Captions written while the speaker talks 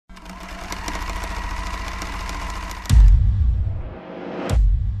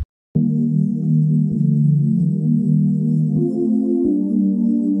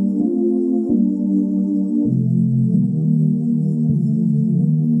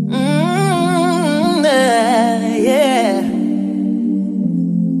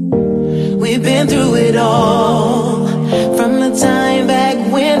we've been through it all. From the time back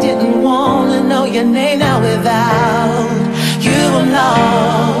when didn't wanna know your name, now without you I'm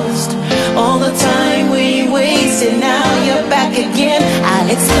lost. All the time we wasted, now you're back again. I'll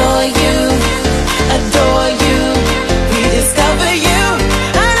explore you.